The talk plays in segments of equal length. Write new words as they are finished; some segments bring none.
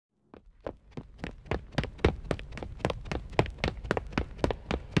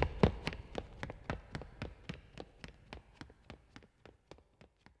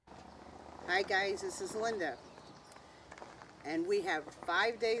Hi guys, this is Linda. And we have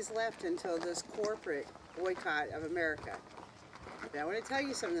 5 days left until this corporate boycott of America. But I want to tell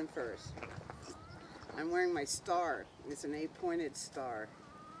you something first. I'm wearing my star. It's an 8-pointed star.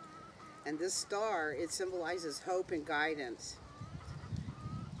 And this star, it symbolizes hope and guidance.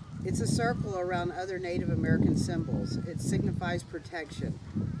 It's a circle around other Native American symbols. It signifies protection.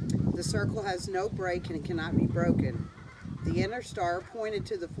 The circle has no break and it cannot be broken. The inner star pointed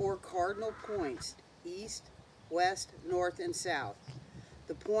to the 4 cardinal points, east, west, north, and south.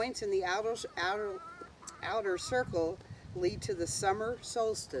 The points in the outer circle lead to the summer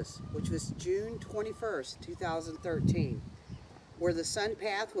solstice, which was June 21st, 2013. Where the sun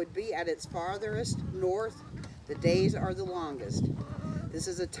path would be at its farthest north, the days are the longest. This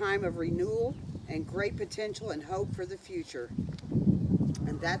is a time of renewal and great potential and hope for the future.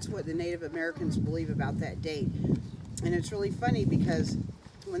 And that's what the Native Americans believe about that date. And it's really funny because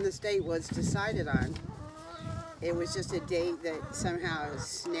when this date was decided on, it was just a date that somehow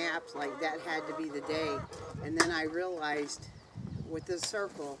snapped, like that had to be the day. And then I realized with the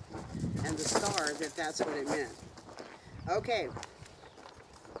circle and the star that that's what it meant. Okay,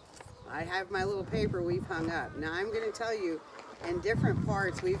 I have my little paper we've hung up. Now I'm going to tell you, in different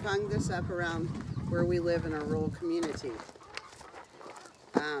parts, we've hung this up around where we live in a rural community.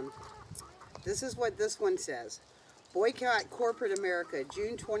 This is what this one says. Boycott Corporate America,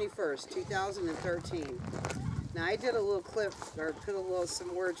 June 21st, 2013. Now I did a little clip, or put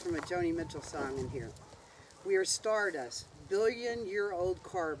some words from a Joni Mitchell song in here. We are stardust, billion-year-old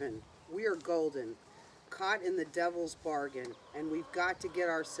carbon. We are golden, caught in the devil's bargain, and we've got to get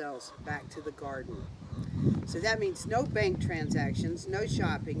ourselves back to the garden. So that means no bank transactions, no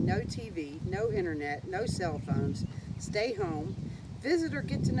shopping, no TV, no internet, no cell phones. Stay home, visit or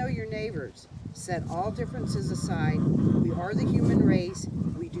get to know your neighbors. Set all differences aside. We are the human race.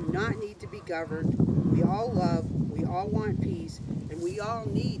 We do not need to be governed. We all love, we all want peace, and we all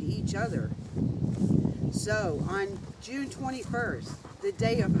need each other. So on June 21st, the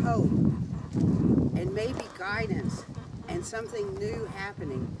day of hope, and maybe guidance, and something new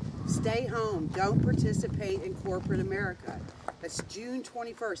happening, stay home. Don't participate in corporate America. That's June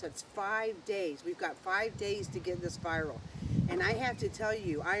 21st. That's 5 days. We've got 5 days to get this viral. And I have to tell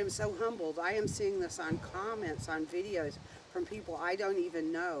you, I am so humbled. I am seeing this on comments, on videos from people I don't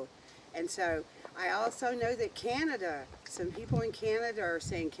even know. And so I also know that Canada, some people in Canada are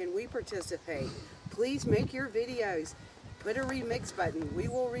saying, can we participate? Please make your videos. Put a remix button. We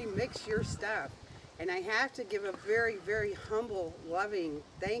will remix your stuff. And I have to give a very, very humble, loving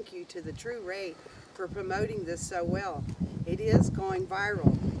thank you to TheTrueRae for promoting this so well. It is going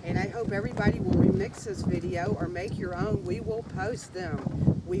viral, and I hope everybody will remix this video or make your own. We will post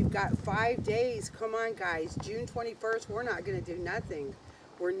them. We've got 5 days. Come on, guys. June 21st, we're not going to do nothing.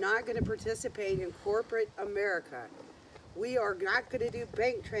 We're not going to participate in corporate America. We are not going to do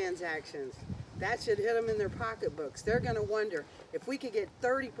bank transactions. That should hit them in their pocketbooks. They're going to wonder if we could get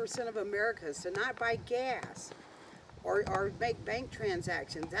 30% of Americans to not buy gas or make bank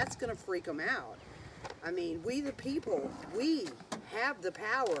transactions. That's going to freak them out. I mean, we the people, we have the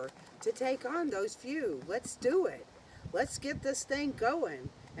power to take on those few. Let's do it. Let's get this thing going.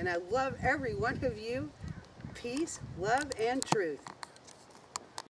 And I love every one of you. Peace, love, and truth.